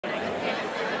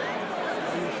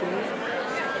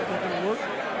work?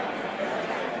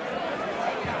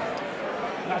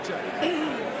 Not yet.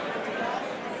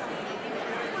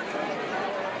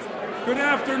 Good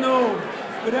afternoon.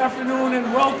 Good afternoon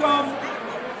and welcome.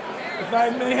 If I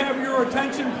may have your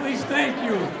attention, please, thank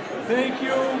you. Thank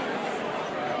you.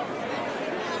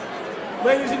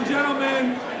 Ladies and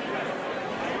gentlemen,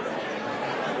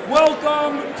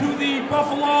 welcome to the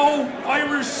Buffalo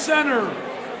Irish Center,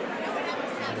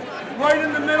 right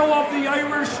in the middle of the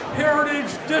Irish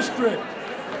Heritage District.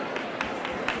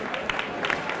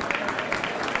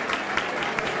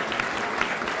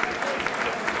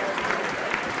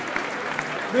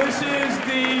 This is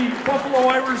the Buffalo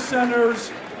Irish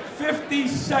Center's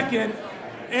 52nd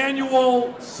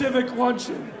annual civic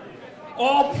luncheon.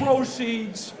 All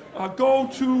proceeds go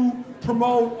to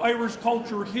promote Irish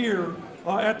culture here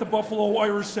at the Buffalo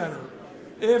Irish Center.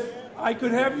 If I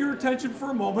could have your attention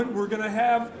for a moment, we're going to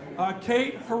have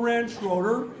Kate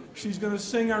Horan-Schroeder. She's going to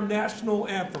sing our national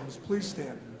anthems. Please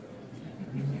stand.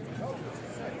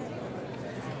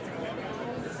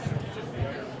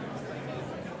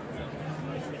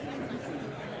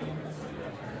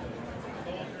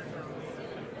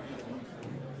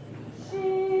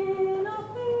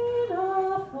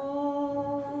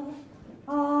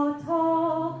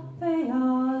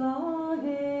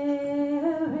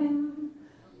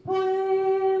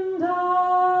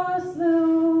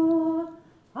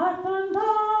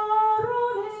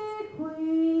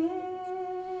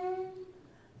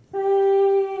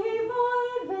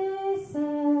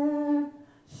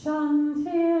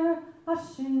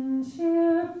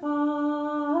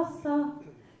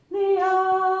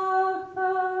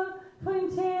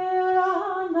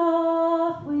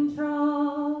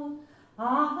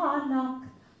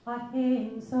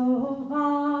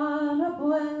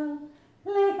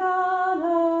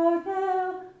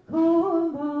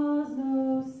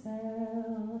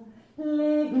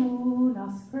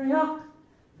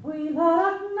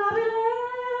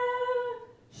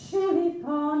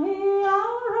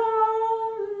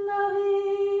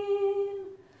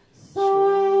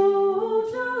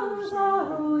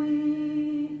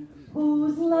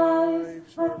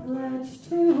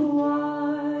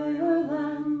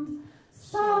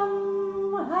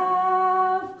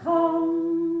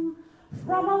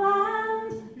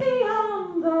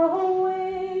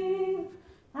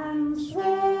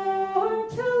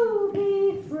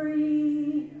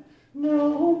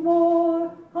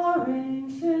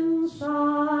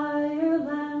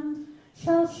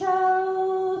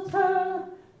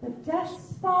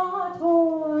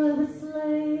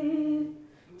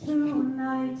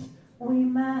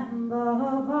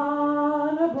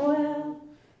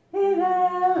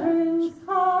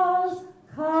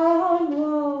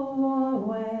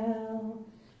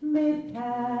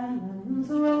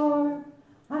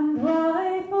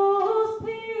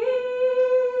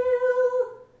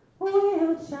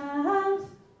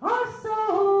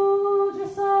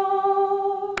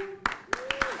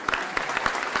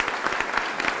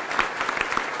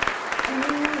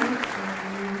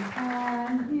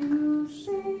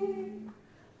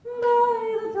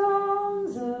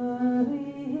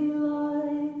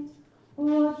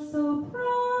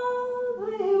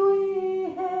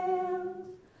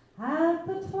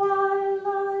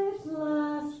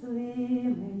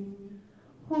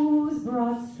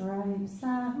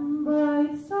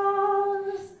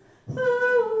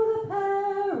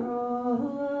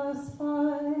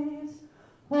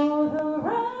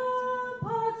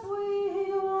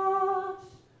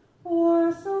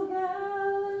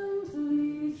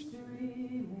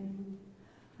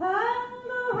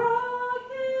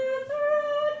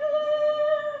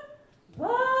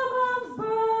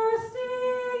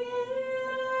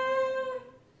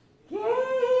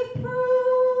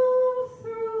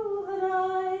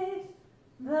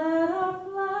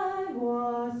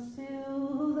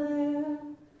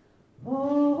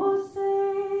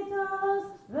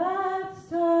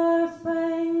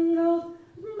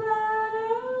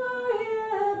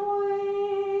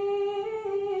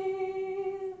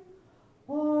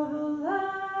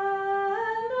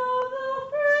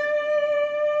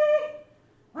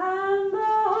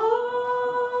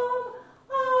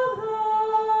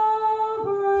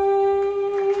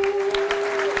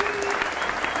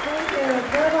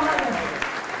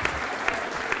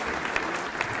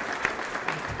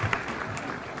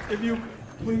 If you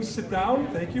please sit down,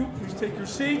 thank you. Please take your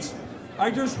seats.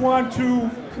 I just want to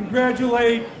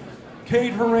congratulate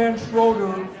Kate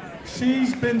Horan-Schroeder.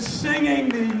 She's been singing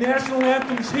the national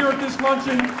anthems here at this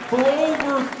luncheon for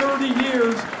over 30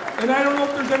 years, and I don't know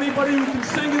if there's anybody who can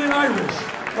sing it in Irish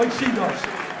like she does.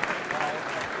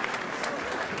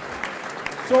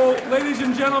 So, ladies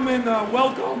and gentlemen,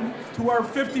 welcome to our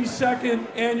 52nd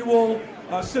annual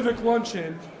Civic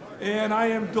Luncheon. And I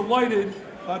am delighted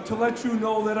to let you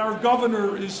know that our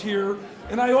governor is here.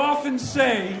 And I often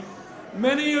say,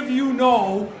 many of you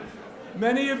know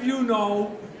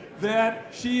that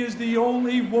she is the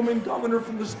only woman governor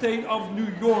from the state of New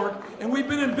York. And we've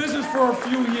been in business for a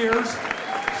few years.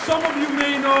 Some of you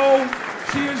may know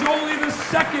she is only the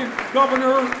second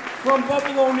governor from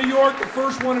Buffalo, New York. The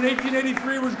first one in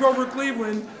 1883 was Grover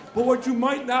Cleveland. But what you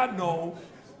might not know,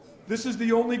 this is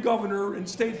the only governor in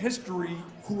state history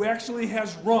who actually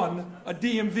has run a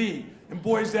DMV. And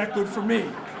boy, is that good for me.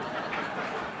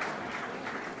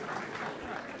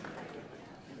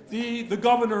 The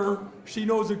governor, she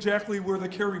knows exactly where the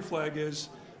Kerry flag is.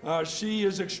 She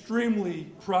is extremely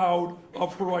proud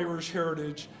of her Irish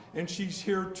heritage, and she's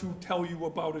here to tell you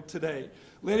about it today.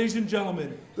 Ladies and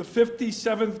gentlemen, the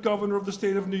 57th governor of the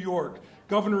state of New York,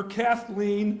 Governor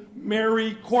Kathleen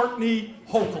Mary Courtney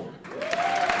Hochul.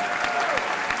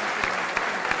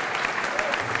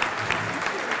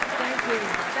 Thank you.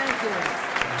 Thank you.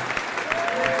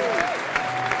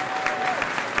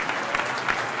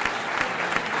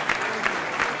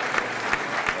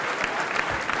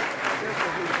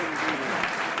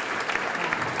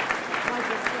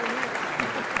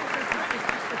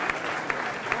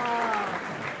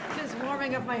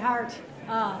 Of my heart.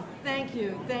 Thank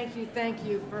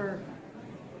you for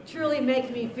truly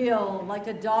making me feel like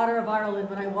a daughter of Ireland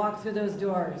when I walk through those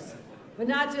doors. But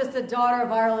not just a daughter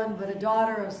of Ireland, but a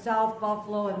daughter of South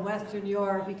Buffalo and Western New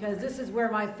York, because this is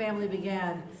where my family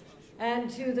began. And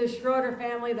to the Schroeder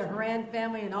family, the Horan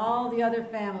family, and all the other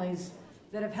families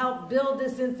that have helped build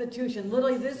this institution.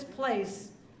 Literally, this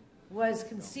place was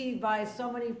conceived by so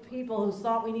many people who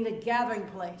thought we need a gathering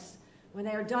place. When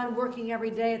they are done working every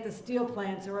day at the steel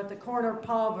plants or at the corner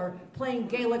pub or playing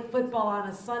Gaelic football on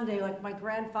a Sunday like my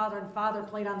grandfather and father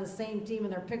played on the same team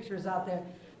and their pictures out there.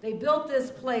 They built this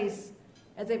place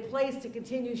as a place to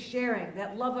continue sharing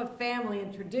that love of family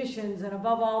and traditions and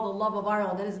above all the love of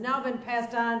Ireland that has now been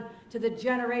passed on to the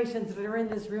generations that are in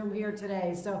this room here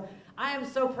today. So I am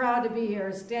so proud to be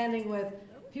here standing with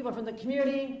people from the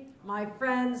community, my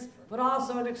friends, but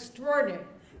also an extraordinary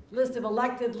list of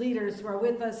elected leaders who are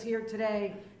with us here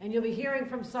today, and you'll be hearing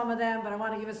from some of them, but I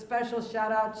want to give a special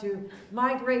shout out to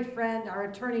my great friend, our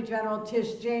Attorney General,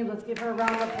 Tish James. Let's give her a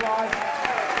round of applause.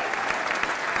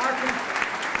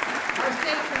 Our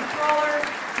State Controller,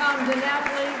 Tom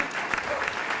DiNapoli.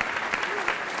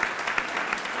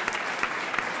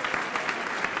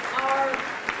 Our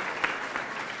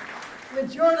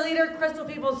Majority Leader, Crystal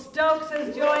Peoples-Stokes,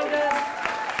 has joined us.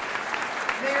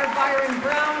 Mayor Byron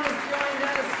Brown has joined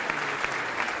us.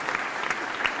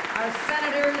 Our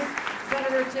senators,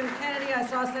 Senator Tim Kennedy, I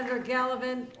saw Senator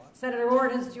Gallivan, Senator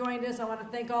Ord has joined us. I want to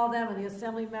thank all of them and the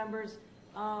Assembly members.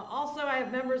 Also, I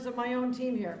have members of my own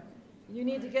team here. You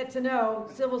need to get to know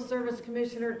Civil Service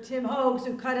Commissioner Tim Hogues,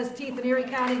 who cut his teeth in Erie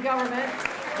County government,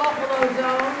 Buffalo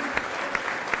zone.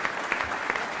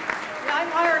 Yeah,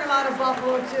 I'm hiring him out of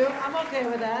Buffalo too. I'm okay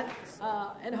with that.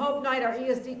 And Hope Knight, our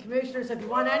ESD commissioner, so if you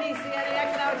want see any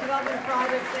economic development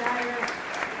projects, say hi here.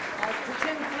 To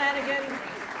Tim Flanagan,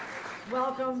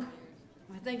 welcome.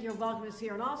 I think your welcome is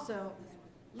here. And also,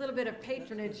 a little bit of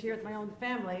patronage here with my own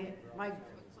family. My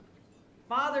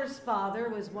father's father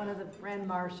was one of the Grand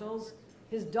Marshals.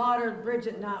 His daughter,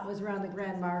 Bridget Knott, was around the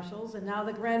Grand Marshals. And now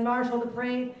the Grand Marshal of the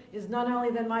parade is none only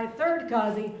than my third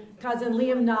cousin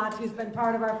Liam Knott, who's been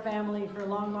part of our family for a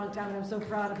long, long time. And I'm so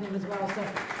proud of him as well.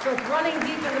 So it's running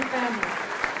deep in the family.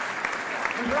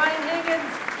 And Brian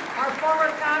Higgins, our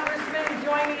former congressman,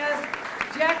 joining us.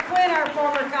 Jack Quinn, our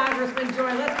former congressman,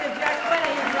 joined. Let's give Jack Quinn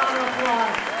a huge round of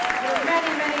applause. For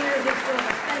many, many years of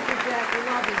service. Thank you, Jack. We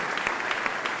love you.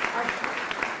 Our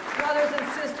brothers and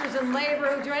sisters in labor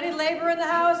who joined. Any labor in the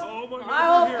house? My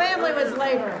whole family was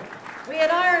labor. We had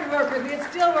iron workers, we had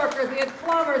steel workers, we had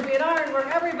plumbers, we had iron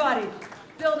workers, everybody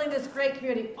building this great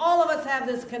community. All of us have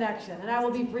this connection. And I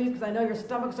will be brief because I know your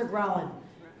stomachs are growling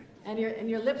and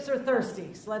your lips are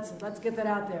thirsty. So let's get that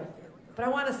out there. But I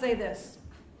want to say this.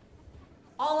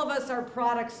 All of us are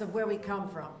products of where we come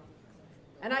from.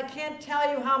 And I can't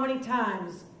tell you how many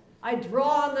times I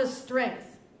draw on the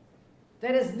strength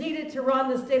that is needed to run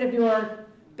the state of New York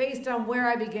based on where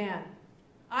I began.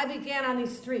 I began on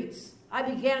these streets. I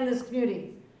began in this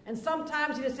community. And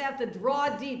sometimes you just have to draw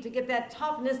deep to get that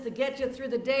toughness to get you through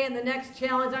the day and the next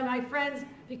challenge. And my friends,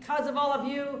 because of all of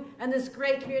you and this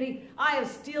great community, I have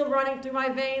steel running through my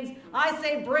veins. I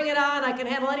say bring it on. I can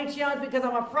handle any challenge because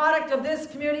I'm a product of this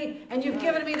community and you've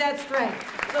given me that strength.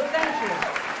 So thank you.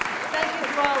 Thank you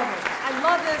to all of us. I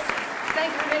love this.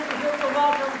 Thank you for making me feel so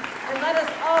welcome. And let us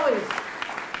always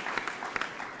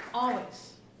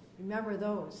always remember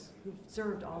those who've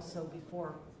served also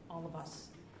before all of us.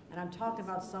 And I'm talking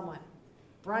about someone,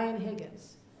 Brian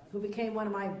Higgins, who became one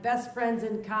of my best friends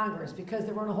in Congress because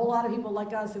there weren't a whole lot of people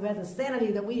like us who had the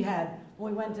sanity that we had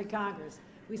when we went to Congress.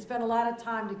 We spent a lot of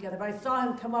time together, but I saw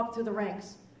him come up through the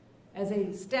ranks as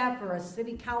a staffer, a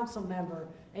city council member,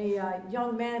 a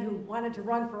young man who wanted to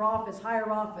run for office, higher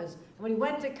office. And when he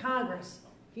went to Congress,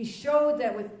 he showed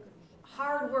that with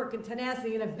hard work and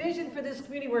tenacity and a vision for this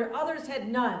community where others had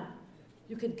none,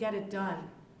 you could get it done.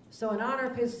 So in honor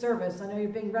of his service, I know you're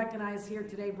being recognized here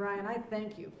today, Brian. I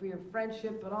thank you for your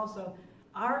friendship, but also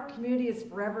our community is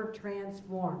forever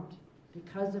transformed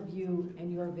because of you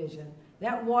and your vision.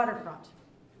 That waterfront,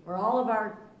 where all of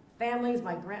our families,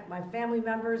 my family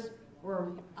members,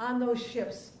 were on those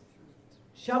ships,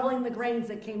 shoveling the grains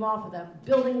that came off of them,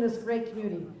 building this great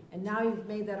community. And now you've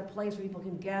made that a place where people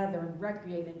can gather and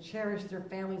recreate and cherish their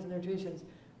families and their traditions.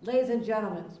 Ladies and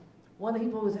gentlemen, one of the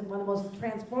people who was one of the most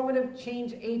transformative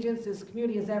change agents this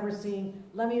community has ever seen.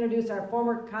 Let me introduce our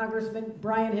former Congressman,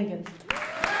 Brian Higgins.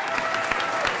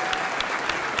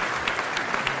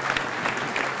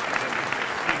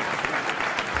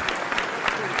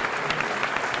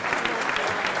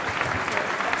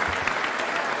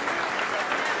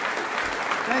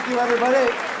 Thank you,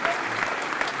 everybody.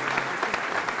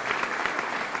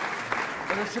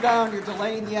 Better sit down. You're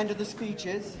delaying the end of the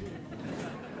speeches.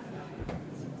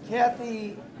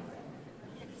 Kathy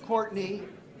Courtney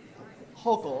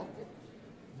Hochul,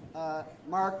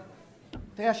 Mark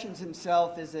fashions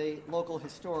himself as a local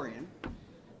historian.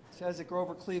 Says that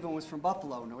Grover Cleveland was from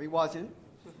Buffalo. No, he wasn't.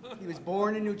 He was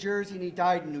born in New Jersey and he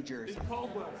died in New Jersey. In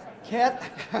Caldwell.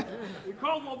 In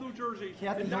Caldwell, New Jersey.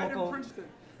 Kathy and died Hochul. in Princeton.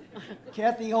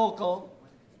 Kathy Hochul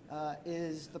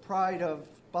is the pride of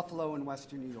Buffalo and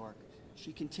Western New York.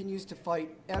 She continues to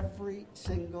fight every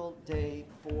single day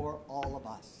for all of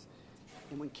us.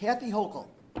 And when Kathy Hochul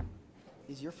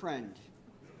is your friend,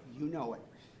 you know it.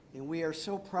 And we are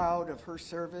so proud of her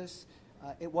service.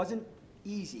 It wasn't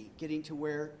easy getting to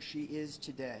where she is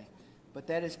today, but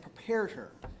that has prepared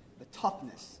her, the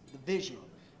toughness, the vision,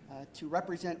 to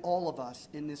represent all of us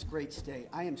in this great state.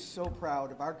 I am so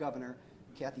proud of our governor,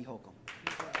 Kathy Hochul.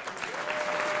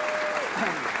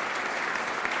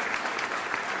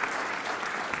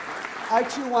 I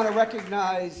too want to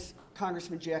recognize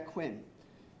Congressman Jack Quinn.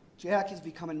 Jack has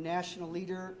become a national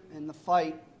leader in the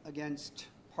fight against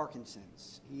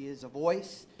Parkinson's. He is a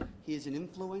voice, he is an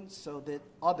influence so that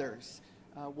others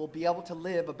will be able to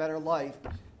live a better life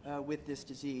with this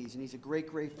disease. And he's a great,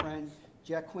 great friend.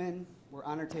 Jack Quinn, we're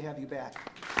honored to have you back.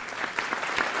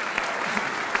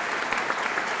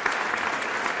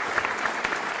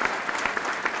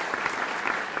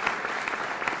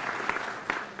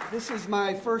 This is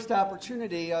my first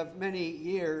opportunity of many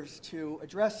years to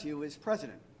address you as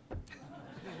president. I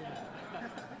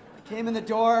came in the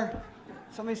door,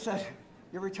 somebody said,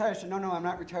 "You're retired." I said, no, I'm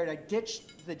not retired. I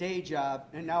ditched the day job,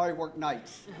 and now I work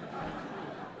nights.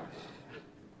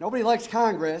 Nobody likes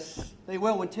Congress. They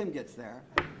will when Tim gets there.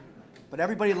 But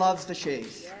everybody loves the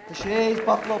Shays. The Shays,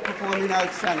 Buffalo Performing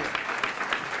Arts Center.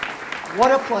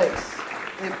 What a place.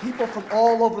 And people from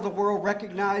all over the world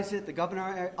recognize it. The governor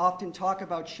and I often talk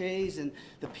about Shays and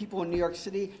the people in New York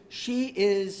City. She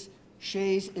is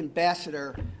Shays'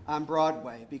 ambassador on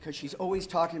Broadway because she's always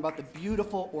talking about the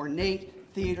beautiful, ornate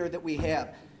theater that we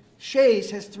have. Shays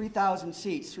has 3,000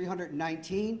 seats,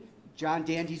 319. John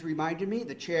Dandy's reminded me,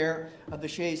 the chair of the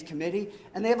Shays Committee.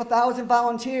 And they have 1,000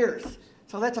 volunteers.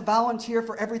 So that's a volunteer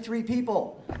for every 3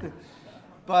 people.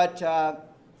 But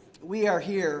we are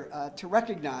here to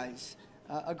recognize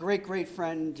a great, great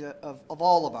friend of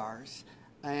all of ours.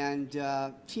 And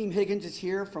Team Higgins is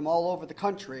here from all over the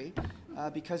country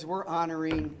because we're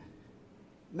honoring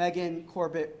Megan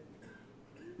Corbett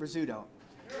Rizzuto.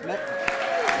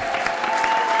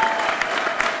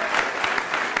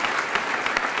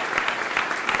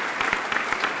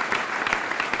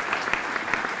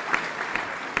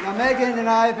 Now, Megan and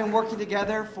I have been working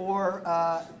together for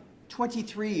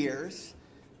 23 years.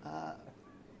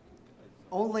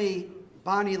 Only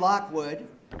Bonnie Lockwood,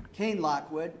 Kane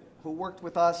Lockwood, who worked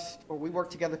with us, or we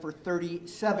worked together for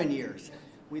 37 years.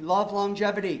 We love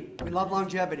longevity. We love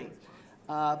longevity.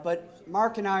 But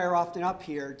Mark and I are often up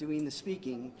here doing the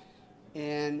speaking,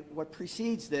 and what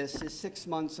precedes this is 6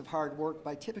 months of hard work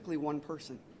by typically one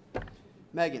person,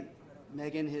 Megan.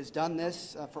 Megan has done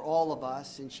this for all of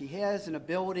us, and she has an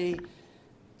ability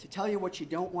to tell you what you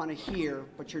don't want to hear,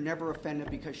 but you're never offended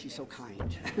because she's so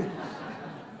kind.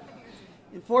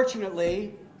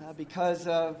 Unfortunately, because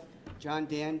of John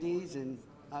Dandy's and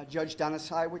Judge Donna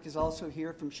Sywick is also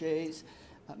here from Shays,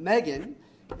 Megan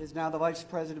is now the Vice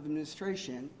President of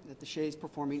Administration at the Shays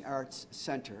Performing Arts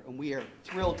Center, and we are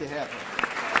thrilled to have her.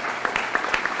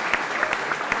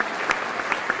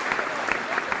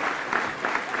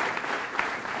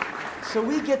 So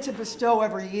we get to bestow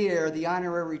every year the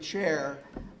honorary chair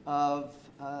of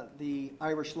the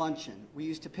Irish Luncheon. We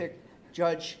used to pick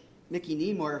Judge Mickey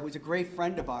Niemoyer, who's a great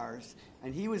friend of ours,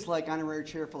 and he was like honorary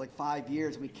chair for like 5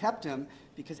 years. We kept him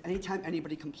because anytime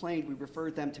anybody complained, we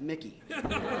referred them to Mickey.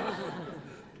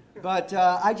 But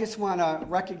I just want to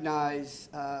recognize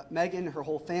Megan. Her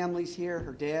whole family's here.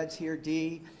 Her dad's here,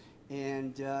 Dee,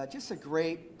 and just a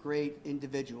great, great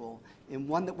individual, and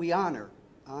one that we honor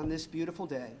on this beautiful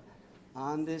day,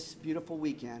 on this beautiful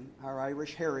weekend, our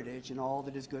Irish heritage and all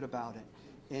that is good about it.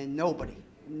 And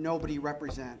nobody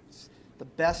represents the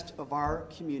best of our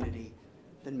community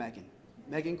than Megan.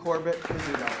 Megan Corbett,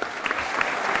 Rizzuto.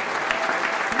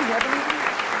 Do you have anything?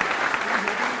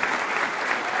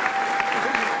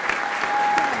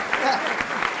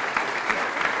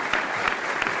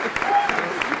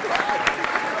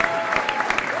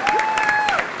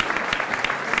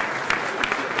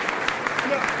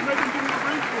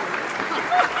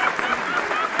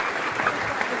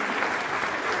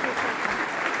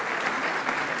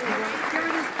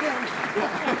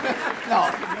 No.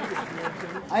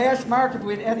 I asked Mark if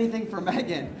we had anything for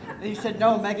Megan, and he said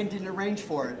no, Megan didn't arrange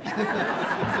for it.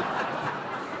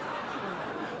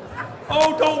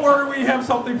 Oh, don't worry, we have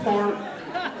something for her.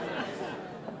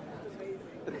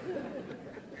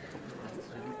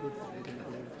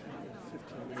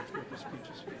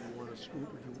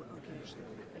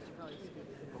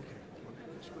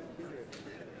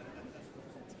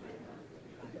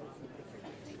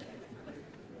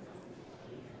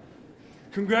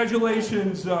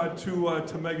 Congratulations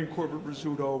to Megan Corbett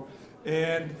Rizzuto,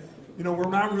 and you know, we're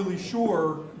not really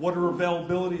sure what her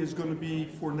availability is going to be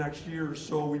for next year,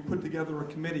 so we put together a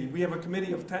committee. We have a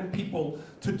committee of 10 people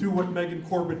to do what Megan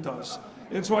Corbett does.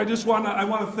 And so I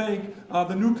want to thank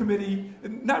the new committee,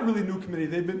 not really new committee,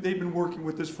 they've been working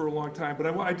with this for a long time, but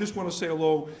I just want to say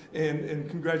hello and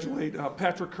congratulate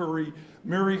Patrick Curry,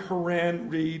 Mary Horan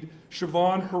Reed,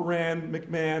 Siobhan Horan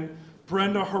McMahon,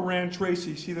 Brenda Horan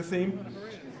Tracy, see the theme?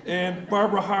 And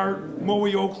Barbara Hart, Moe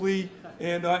Oakley,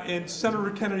 and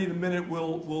Senator Kennedy in a minute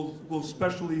will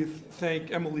especially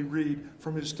thank Emily Reed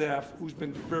from his staff, who's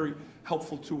been very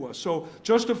helpful to us. So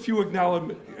just a few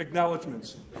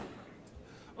acknowledgments.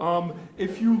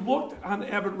 If you looked on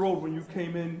Abbott Road when you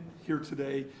came in here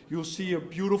today, you'll see a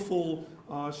beautiful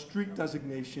street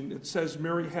designation. It says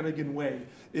Mary Hennigan Way.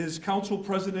 Is Council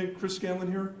President Chris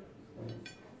Scanlon here?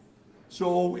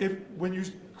 So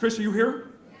Chris, are you here?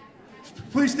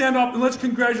 Please stand up and let's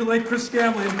congratulate Chris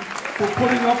Scanlon for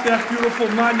putting up that beautiful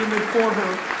monument for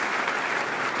her.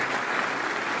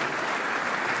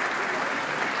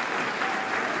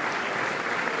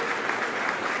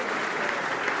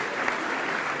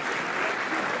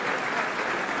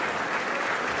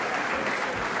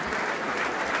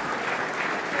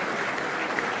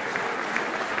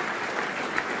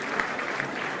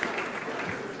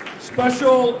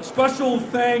 Special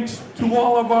thanks to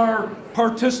all of our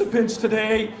participants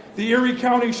today, the Erie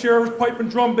County Sheriff's Pipe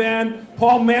and Drum Band,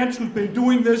 Paul Mantz, who's been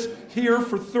doing this here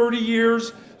for 30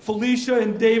 years, Felicia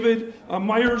and David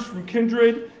Myers from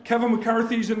Kindred, Kevin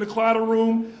McCarthy's in the Clatter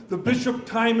Room, the Bishop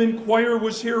Timon Choir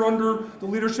was here under the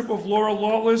leadership of Laura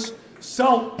Lawless,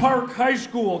 South Park High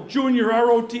School, Junior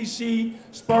ROTC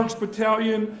Sparks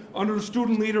Battalion, under the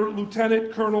student leader,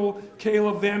 Lieutenant Colonel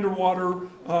Kayla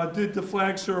Vanderwater, did the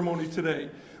flag ceremony today.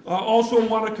 Also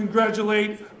want to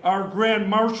congratulate our Grand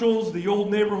Marshals, the Old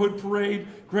Neighborhood Parade.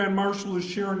 Grand Marshal is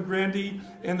Sharon Grandy,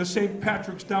 and the St.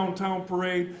 Patrick's Downtown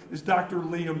Parade is Dr.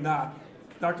 Liam Knott.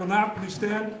 Dr. Knott, please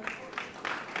stand.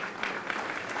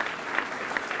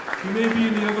 You may be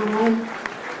in the other room.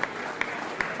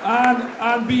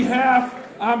 On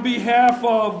behalf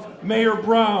of Mayor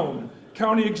Brown,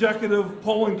 County Executive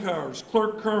Polenkars,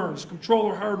 Clerk Kearns,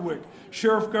 Comptroller Hardwick,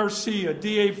 Sheriff Garcia,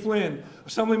 DA Flynn,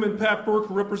 Assemblyman Pat Burke,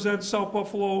 who represents South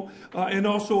Buffalo, and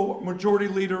also Majority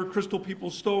Leader Crystal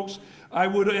Peoples-Stokes, I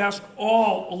would ask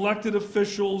all elected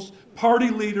officials, party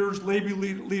leaders, labor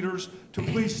leaders, to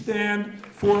please stand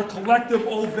for a collective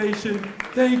ovation.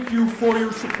 Thank you for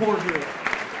your support here.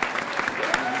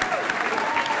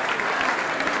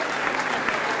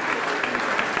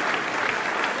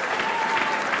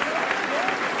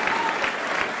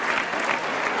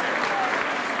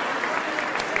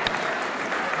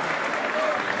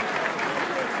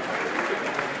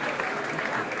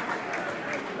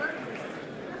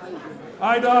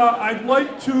 I'd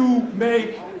like to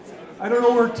make, I don't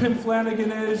know where Tim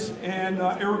Flanagan is, and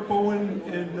Eric Bowen,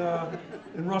 and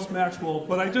and Russ Maxwell.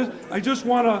 But I just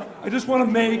want to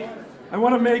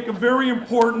make a very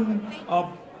important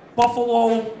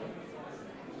Buffalo.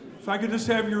 If I could just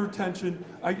have your attention,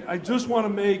 I just want to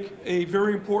make a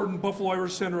very important Buffalo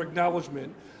Irish Center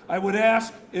acknowledgement. I would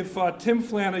ask if Tim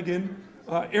Flanagan,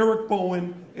 Eric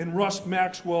Bowen, and Russ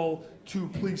Maxwell to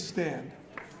please stand.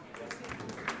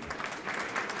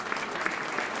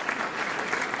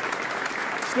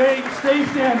 Stay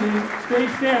standing, stay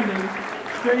standing,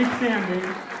 stay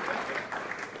standing.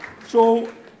 So,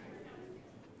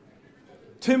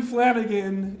 Tim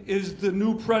Flanagan is the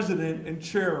new president and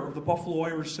chair of the Buffalo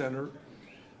Irish Center.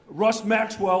 Russ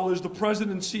Maxwell is the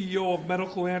president and CEO of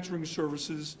Medical Answering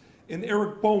Services, and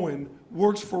Eric Bowen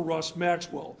works for Russ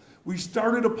Maxwell. We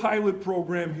started a pilot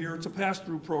program here. It's a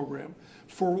pass-through program.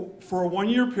 For a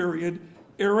one-year period,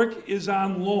 Eric is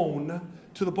on loan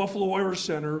to the Buffalo Irish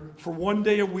Center for 1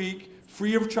 day a week,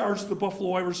 free of charge to the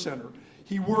Buffalo Irish Center.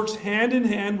 He works hand in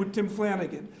hand with Tim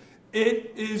Flanagan.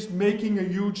 It is making a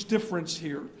huge difference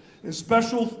here. And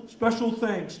special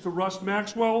thanks to Russ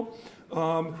Maxwell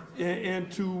and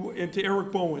to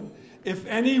Eric Bowen. If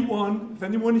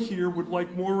anyone here would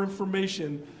like more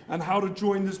information on how to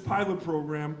join this pilot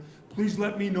program, please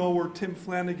let me know or Tim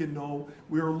Flanagan know.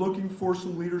 We are looking for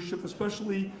some leadership,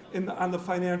 especially on the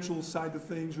financial side of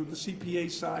things, or the CPA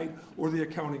side, or the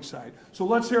accounting side. So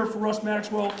let's hear it for Russ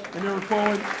Maxwell and Eric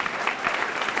Bowen.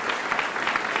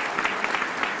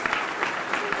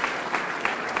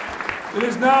 It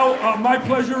is now my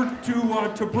pleasure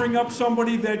to bring up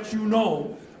somebody that you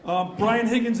know. Brian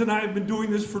Higgins and I have been doing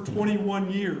this for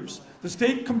 21 years. The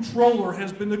state comptroller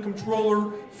has been the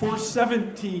comptroller for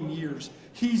 17 years.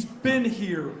 He's been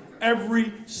here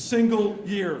every single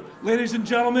year. Ladies and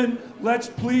gentlemen, let's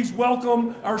please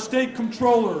welcome our state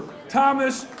comptroller,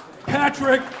 Thomas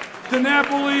Patrick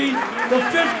DiNapoli, the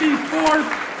 54th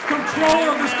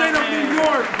comptroller of the state of New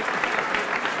York.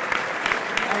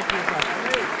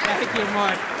 Thank you,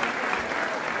 Mark.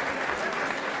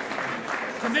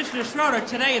 Commissioner Schroeder,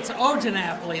 today it's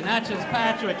DiNapoli, not just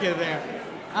Patrick in there.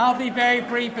 I'll be very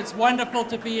brief. It's wonderful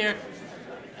to be here.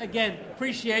 Again,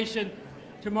 appreciation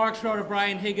to Mark Schroeder,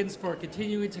 Brian Higgins for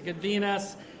continuing to convene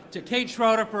us, to Kate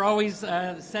Schroeder for always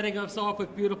setting us off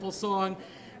with beautiful song.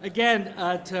 Again,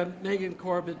 to Megan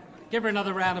Corbett, give her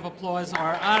another round of applause,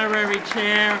 our honorary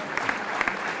chair.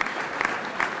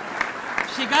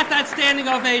 She got that standing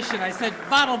ovation. I said,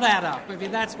 bottle that up. I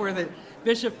mean, that's where the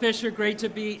Bishop Fisher, great to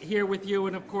be here with you,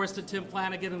 and of course to Tim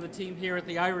Flanagan and the team here at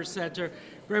the Irish Center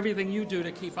for everything you do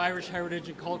to keep Irish heritage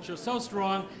and culture so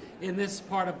strong in this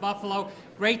part of Buffalo.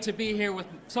 Great to be here with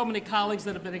so many colleagues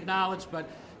that have been acknowledged, but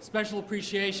special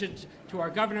appreciation to our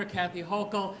Governor, Kathy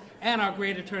Hochul, and our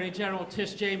great Attorney General,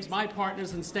 Tish James, my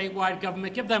partners in statewide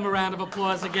government. Give them a round of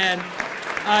applause again.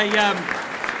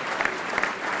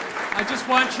 I just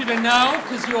want you to know,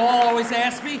 because you all always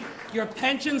ask me, your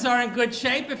pensions are in good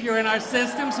shape if you're in our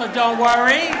system, so don't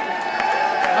worry,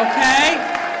 okay?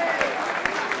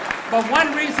 But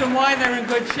one reason why they're in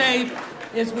good shape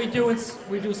is we do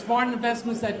smart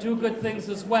investments that do good things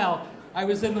as well. I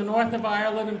was in the north of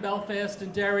Ireland, in Belfast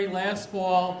and Derry last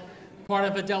fall, part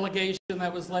of a delegation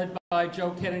that was led by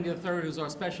Joe Kennedy III, who's our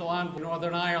special envoy in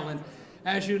Northern Ireland.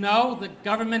 As you know, the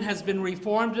government has been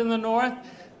reformed in the north.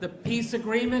 The peace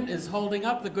agreement is holding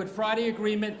up, the Good Friday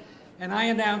Agreement, and I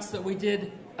announced that we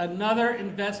did another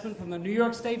investment from the New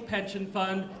York State Pension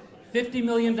Fund, $50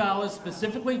 million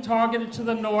specifically targeted to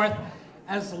the north.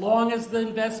 As long as the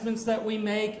investments that we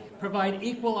make provide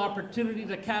equal opportunity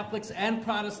to Catholics and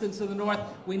Protestants in the north,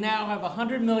 we now have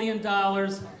 $100 million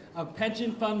of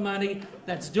pension fund money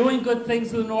that's doing good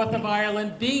things in the north of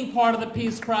Ireland, being part of the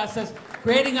peace process,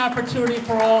 creating opportunity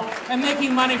for all, and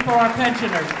making money for our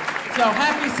pensioners. So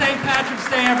happy St. Patrick's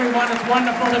Day, everyone. It's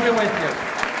wonderful to be with you.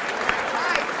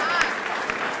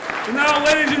 And now,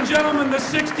 ladies and gentlemen, the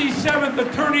 67th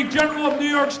Attorney General of New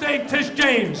York State, Tish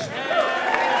James. Thank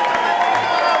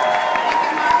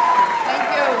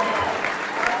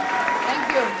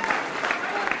you.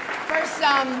 First,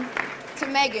 to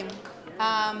Megan.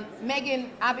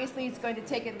 Megan, obviously it's going to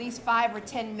take at least 5 or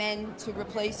 10 men to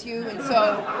replace you, and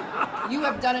so you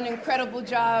have done an incredible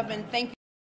job, and thank you.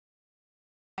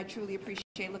 I truly appreciate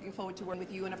it. Looking forward to working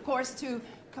with you. And of course to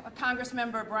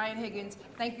Congressmember Brian Higgins,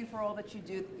 thank you for all that you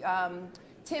do.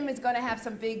 Tim is going to have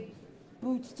some big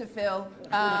boots to fill,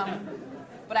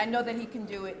 but I know that he can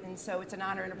do it, and so it's an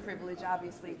honor and a privilege,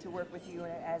 obviously, to work with you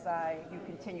as you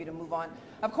continue to move on.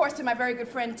 Of course, to my very good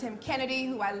friend Tim Kennedy,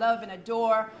 who I love and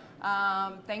adore,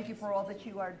 thank you for all that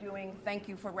you are doing. Thank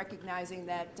you for recognizing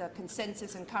that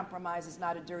consensus and compromise is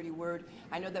not a dirty word.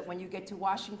 I know that when you get to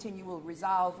Washington, you will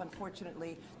resolve,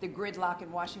 unfortunately, the gridlock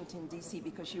in Washington, D.C.,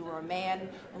 because you are a man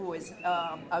who is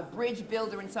a bridge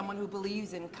builder and someone who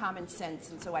believes in common sense.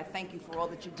 And so I thank you for all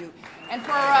that you do. And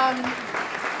for,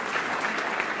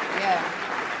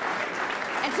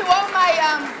 and to all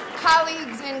my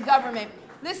colleagues in government,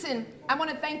 listen, I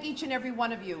want to thank each and every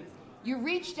one of you. You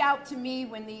reached out to me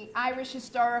when the Irish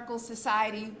Historical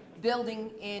Society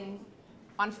building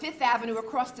on Fifth Avenue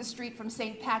across the street from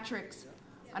St. Patrick's,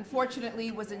 unfortunately,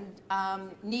 was in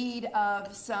need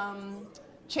of some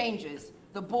changes.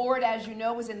 The board, as you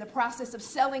know, is in the process of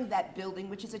selling that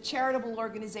building, which is a charitable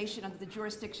organization under the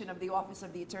jurisdiction of the Office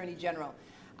of the Attorney General.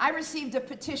 I received a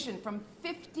petition from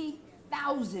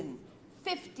 50,000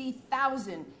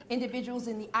 individuals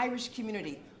in the Irish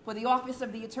community for the Office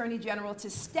of the Attorney General to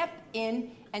step in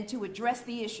and to address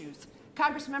the issues.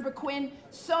 Congressmember Quinn,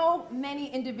 so many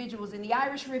individuals in the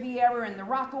Irish Riviera and the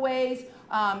Rockaways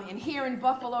and here in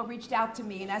Buffalo reached out to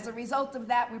me. And as a result of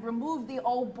that, we removed the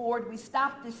old board, we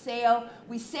stopped the sale,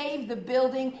 we saved the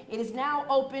building. It is now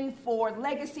open for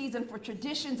legacies and for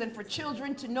traditions and for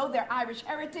children to know their Irish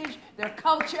heritage, their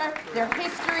culture, their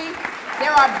history.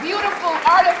 There are beautiful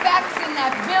artifacts in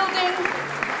that building.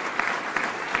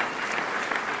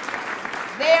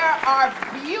 There are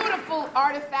beautiful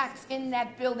artifacts in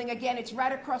that building. Again, it's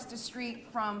right across the street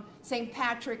from St.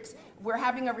 Patrick's. We're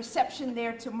having a reception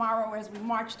there tomorrow as we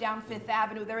march down Fifth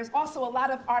Avenue. There is also a lot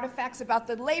of artifacts about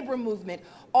the labor movement,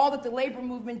 all that the labor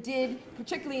movement did,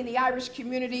 particularly in the Irish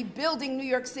community, building New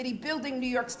York City, building New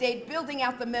York State, building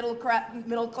out the middle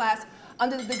class.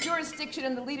 Under the jurisdiction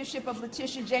and the leadership of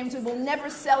Letitia James, we will never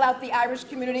sell out the Irish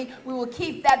community. We will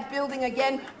keep that building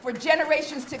again for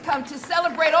generations to come to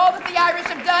celebrate all that the Irish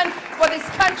have done for this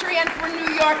country and for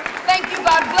New York. Thank you,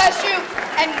 God bless you,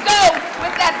 and go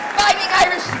with that fighting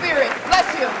Irish spirit. Bless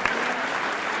you.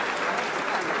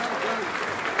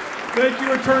 Thank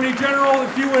you, Attorney General.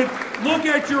 If you would look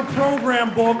at your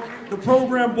program book, the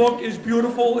program book is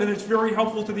beautiful and it's very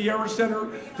helpful to the Irish Center.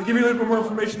 To give you a little bit more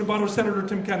information about Senator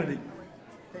Tim Kennedy.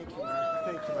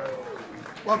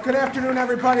 Well, good afternoon,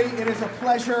 everybody. It is a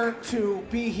pleasure to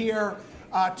be here.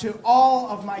 To all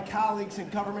of my colleagues in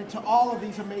government, to all of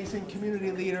these amazing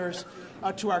community leaders,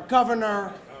 to our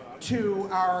governor, to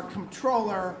our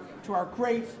comptroller, to our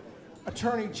great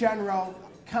Attorney General,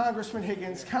 Congressman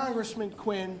Higgins, Congressman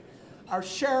Quinn, our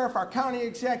sheriff, our county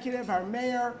executive, our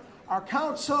mayor, our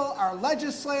council, our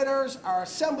legislators, our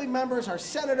assembly members, our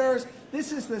senators.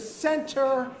 This is the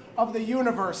center of the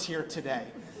universe here today.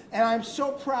 And I'm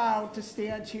so proud to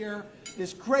stand here,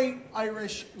 this great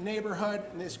Irish neighborhood,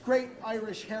 and this great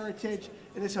Irish heritage,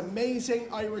 and this amazing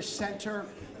Irish center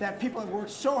that people have worked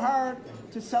so hard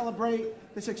to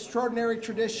celebrate this extraordinary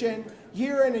tradition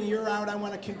year in and year out. I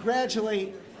want to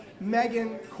congratulate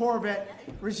Megan Corbett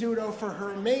Rizzuto for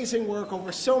her amazing work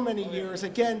over so many years,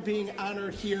 again being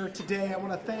honored here today. I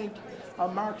want to thank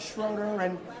Mark Schroeder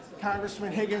and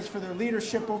Congressman Higgins for their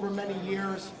leadership over many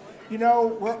years. You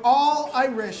know, we're all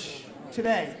Irish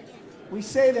today. We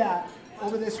say that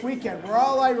over this weekend. We're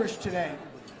all Irish today.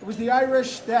 It was the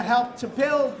Irish that helped to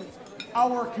build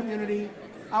our community,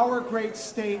 our great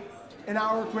state, and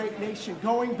our great nation.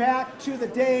 Going back to the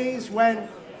days when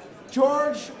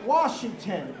George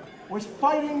Washington was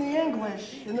fighting the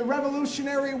English in the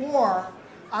Revolutionary War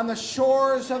on the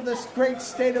shores of this great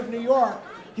state of New York,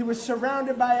 he was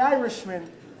surrounded by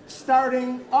Irishmen,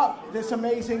 starting up this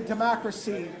amazing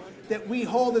democracy that we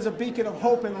hold as a beacon of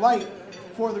hope and light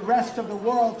for the rest of the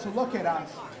world to look at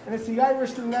us. And it's the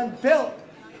Irish that then built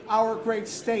our great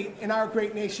state and our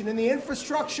great nation, and the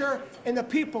infrastructure and the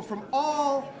people from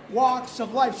all walks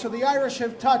of life. So the Irish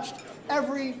have touched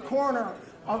every corner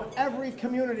of every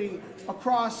community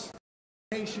across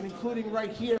the nation, including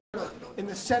right here in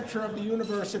the center of the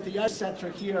universe at the Irish Center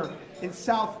here in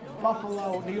South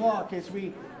Buffalo, New York, as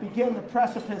we begin the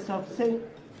precipice of St.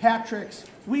 Patrick's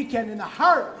weekend in the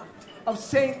heart of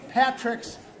St.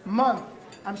 Patrick's month.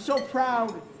 I'm so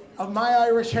proud of my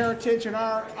Irish heritage and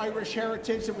our Irish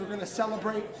heritage that we're going to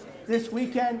celebrate this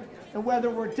weekend. And whether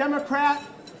we're Democrat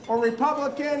or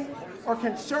Republican or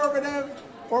conservative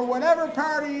or whatever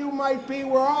party you might be,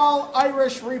 we're all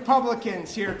Irish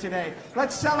Republicans here today.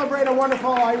 Let's celebrate a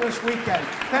wonderful Irish weekend.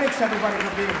 Thanks, everybody,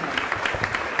 for being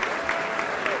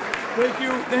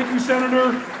here. Thank you,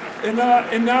 Senator.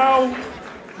 And now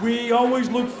we always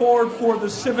look forward for the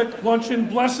civic luncheon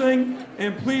blessing,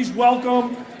 and please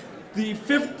welcome the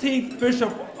 15th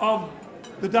Bishop of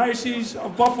the Diocese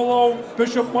of Buffalo,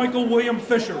 Bishop Michael William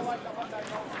Fisher.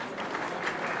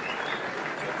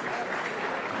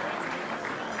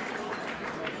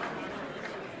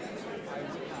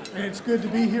 And it's good to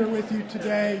be here with you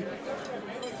today.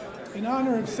 In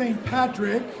honor of St.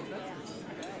 Patrick,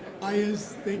 I,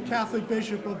 as the Catholic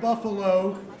Bishop of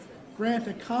Buffalo, grant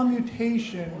a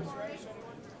commutation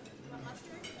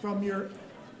from your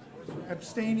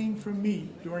abstaining from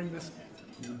meat during this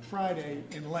Friday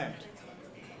in Lent.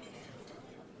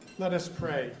 Let us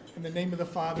pray. In the name of the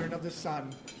Father, and of the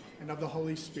Son, and of the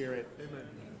Holy Spirit. Amen.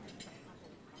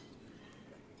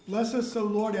 Bless us, O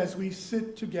Lord, as we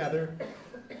sit together.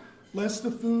 Bless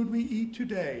the food we eat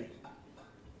today.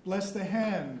 Bless the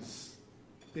hands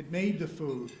that made the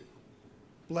food.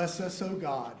 Bless us, O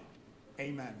God.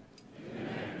 Amen. Amen. In the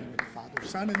name of the Father,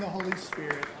 Son, and the Holy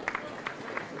Spirit.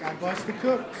 God bless the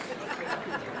cooks.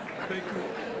 Thank you.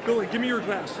 Billy, give me your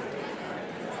glass.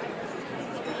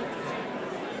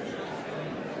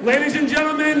 Ladies and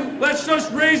gentlemen, let's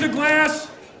just raise a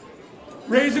glass,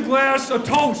 a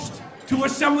toast to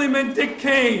Assemblyman Dick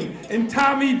Kane and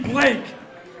Tommy Blake.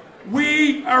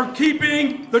 We are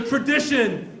keeping the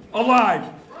tradition alive.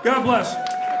 God bless.